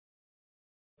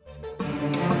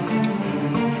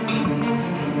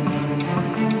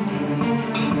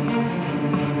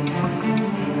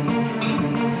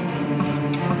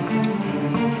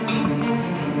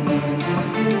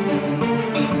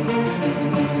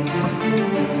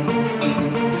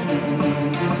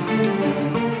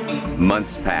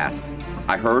months passed,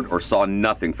 I heard or saw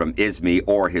nothing from Izmi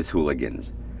or his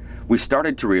hooligans. We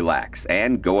started to relax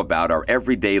and go about our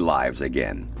everyday lives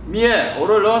again. Mie,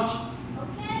 order lunch.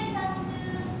 Okay,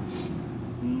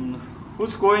 Sansu.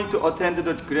 Who's going to attend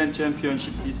the Grand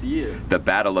Championship this year? The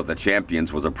Battle of the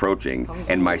Champions was approaching,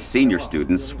 and my senior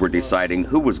students were deciding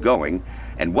who was going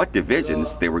and what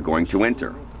divisions they were going to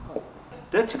enter.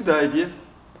 That's a good idea.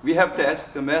 We have to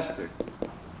ask the master.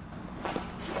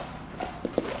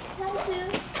 Sansu,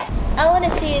 I want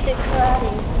to see you do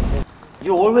karate.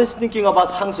 You're always thinking about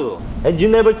Sangsu, and you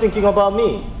never thinking about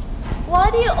me. Why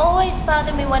do you always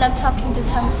bother me when I'm talking to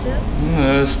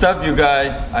Sangsu? Stop, you guy.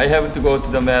 I have to go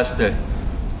to the master.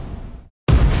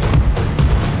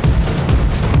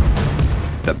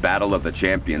 The Battle of the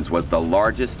Champions was the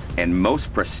largest and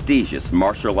most prestigious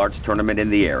martial arts tournament in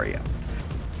the area.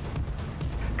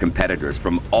 Competitors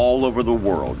from all over the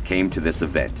world came to this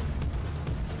event.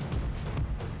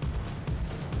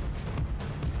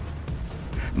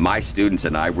 My students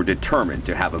and I were determined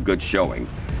to have a good showing,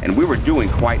 and we were doing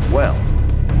quite well.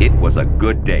 It was a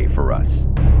good day for us.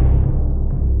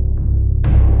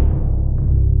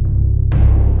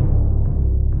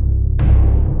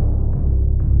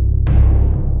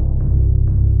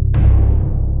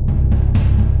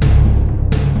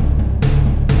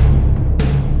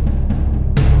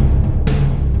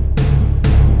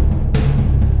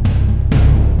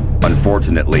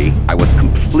 Unfortunately, I was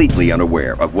completely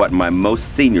unaware of what my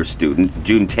most senior student,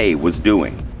 Jun-tae, was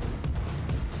doing.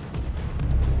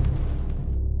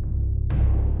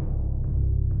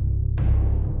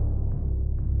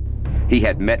 He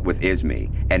had met with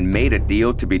Izmi and made a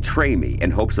deal to betray me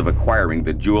in hopes of acquiring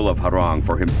the Jewel of Harang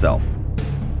for himself.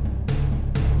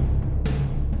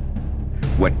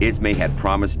 What Izmi had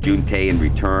promised Jun-tae in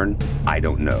return, I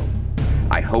don't know.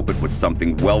 I hope it was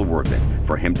something well worth it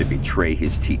for him to betray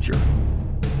his teacher.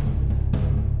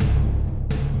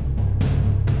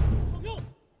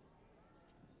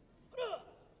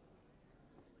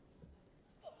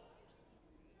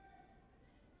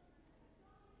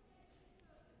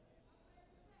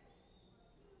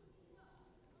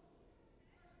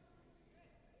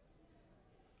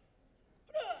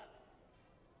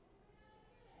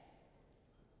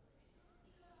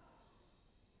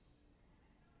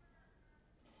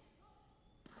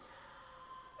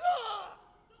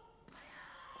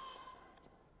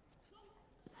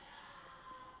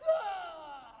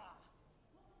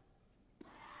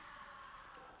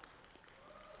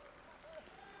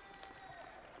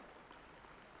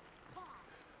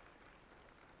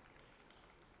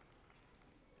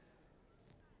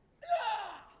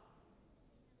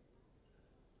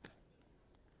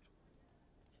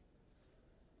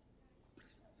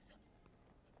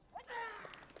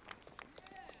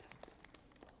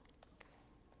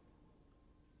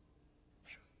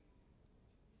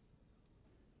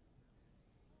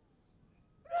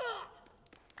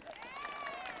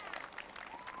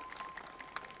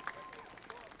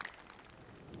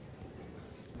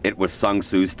 It was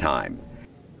Sangsu's time.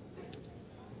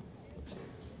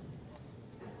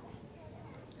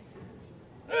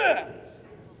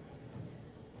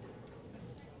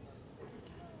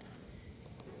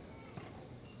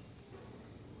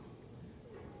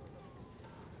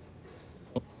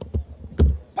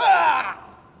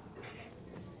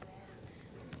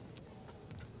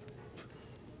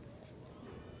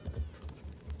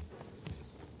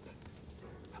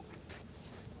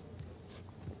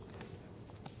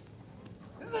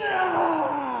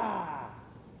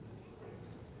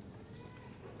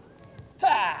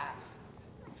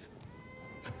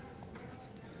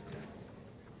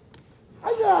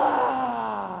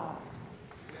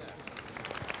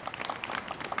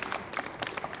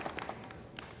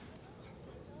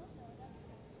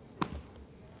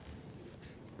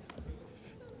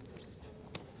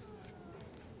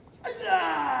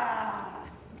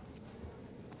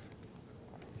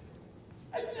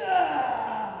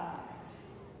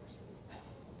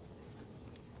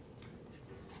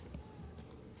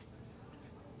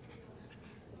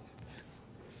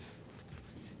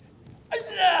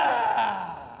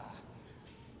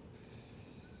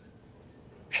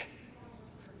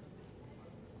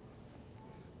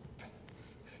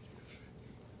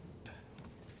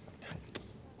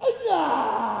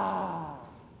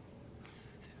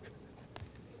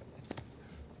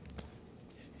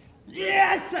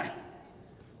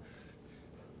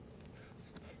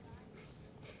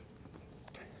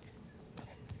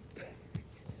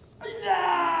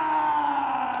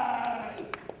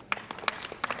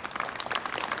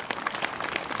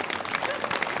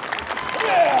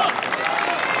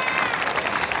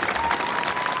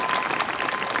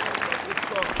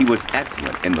 He was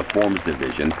excellent in the forms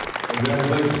division,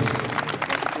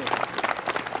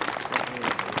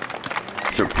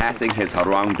 surpassing his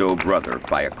Hwarangdo brother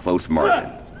by a close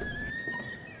margin.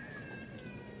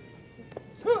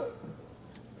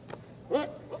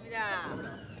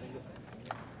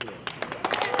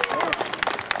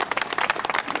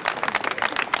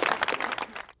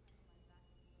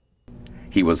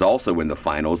 He was also in the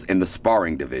finals in the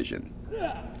sparring division.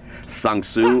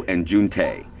 Sang-soo and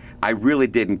Jun-tae. I really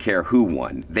didn't care who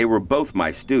won. They were both my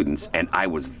students, and I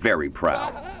was very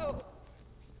proud.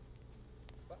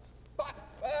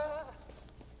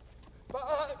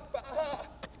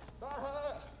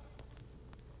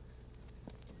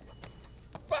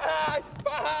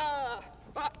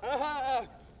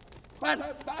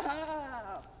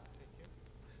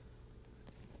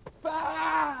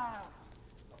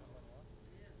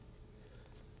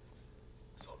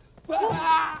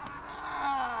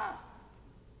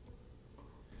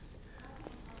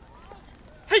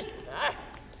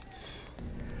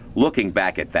 Looking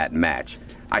back at that match,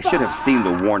 I should have seen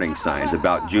the warning signs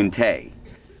about Jun-tae.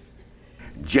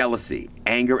 Jealousy,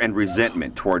 anger, and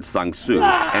resentment towards Sang-soo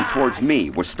and towards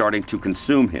me was starting to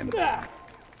consume him.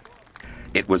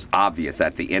 It was obvious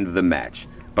at the end of the match,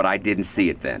 but I didn't see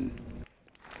it then.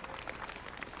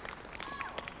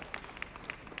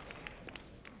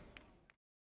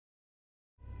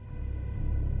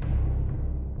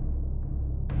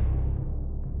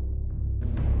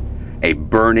 A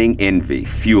burning envy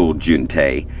fueled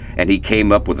Jun-tae, and he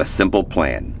came up with a simple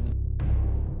plan.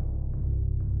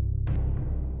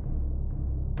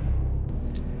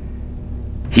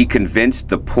 He convinced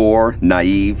the poor,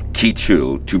 naive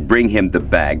Ki-chul to bring him the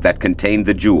bag that contained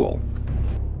the jewel.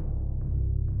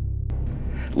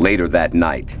 Later that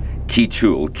night,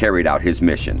 Ki-chul carried out his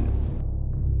mission.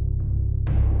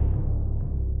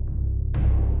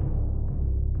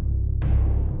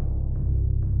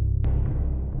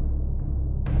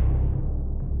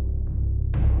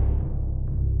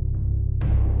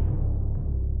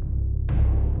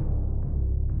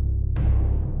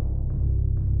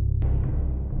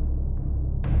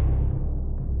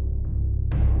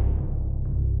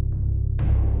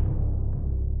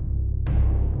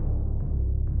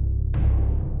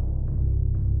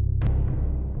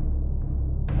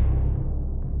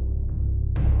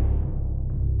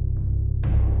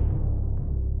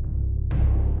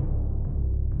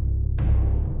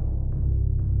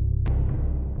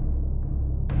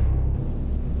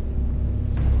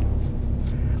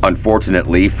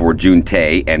 Unfortunately for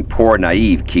Jun-tae and poor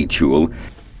naive Ki-chul,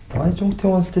 Why Jung-tae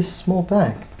wants this small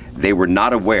bag? they were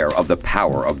not aware of the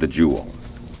power of the jewel.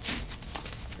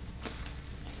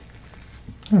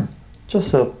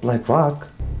 Just a black rock.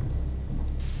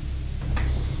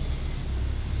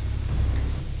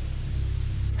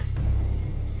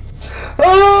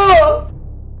 Ah!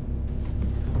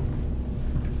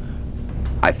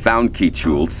 I found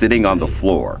Ki-chul sitting on the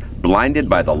floor, blinded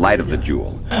by the light of the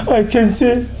jewel. I can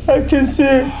see. I can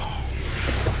see.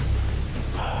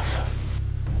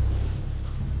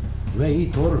 왜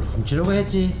이 돌을 훔치려고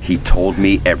했지? He told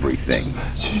me everything.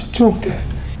 Jung-tae.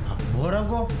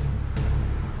 뭐라고?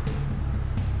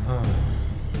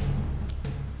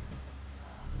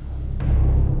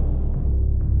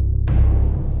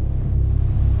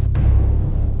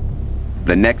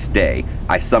 The next day,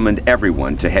 I summoned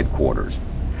everyone to headquarters.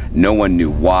 No one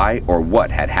knew why or what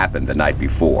had happened the night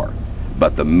before,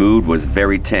 but the mood was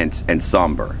very tense and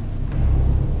somber.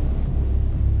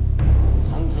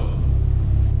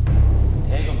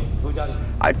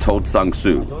 I told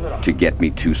Sang-soo to get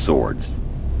me 2 swords.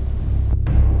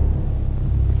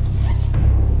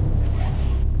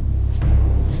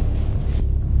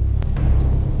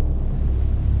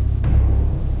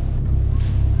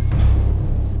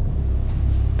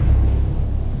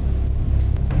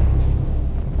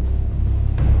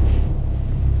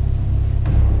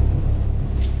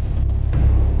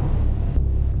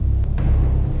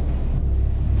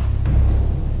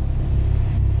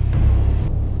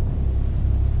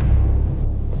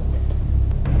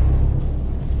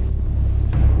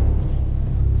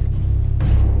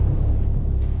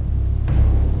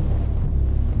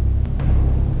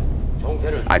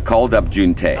 I called up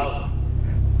Jun-tae.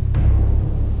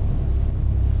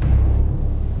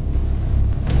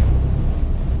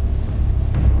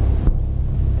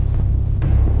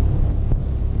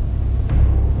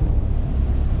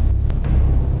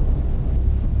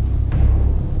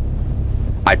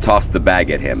 I tossed the bag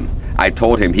at him. I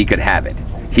told him he could have it.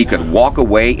 He could walk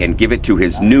away and give it to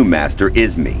his new master,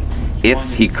 Izmi, if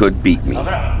he could beat me.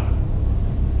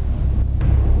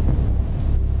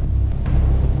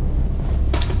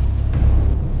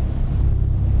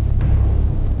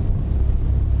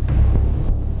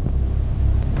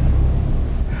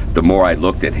 more I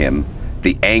looked at him,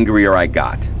 the angrier I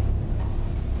got.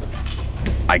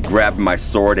 I grabbed my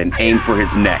sword and aimed for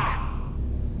his neck.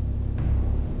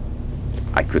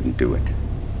 I couldn't do it.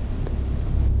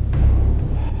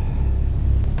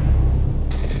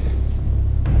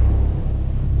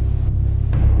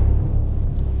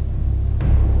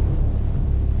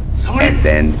 And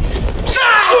then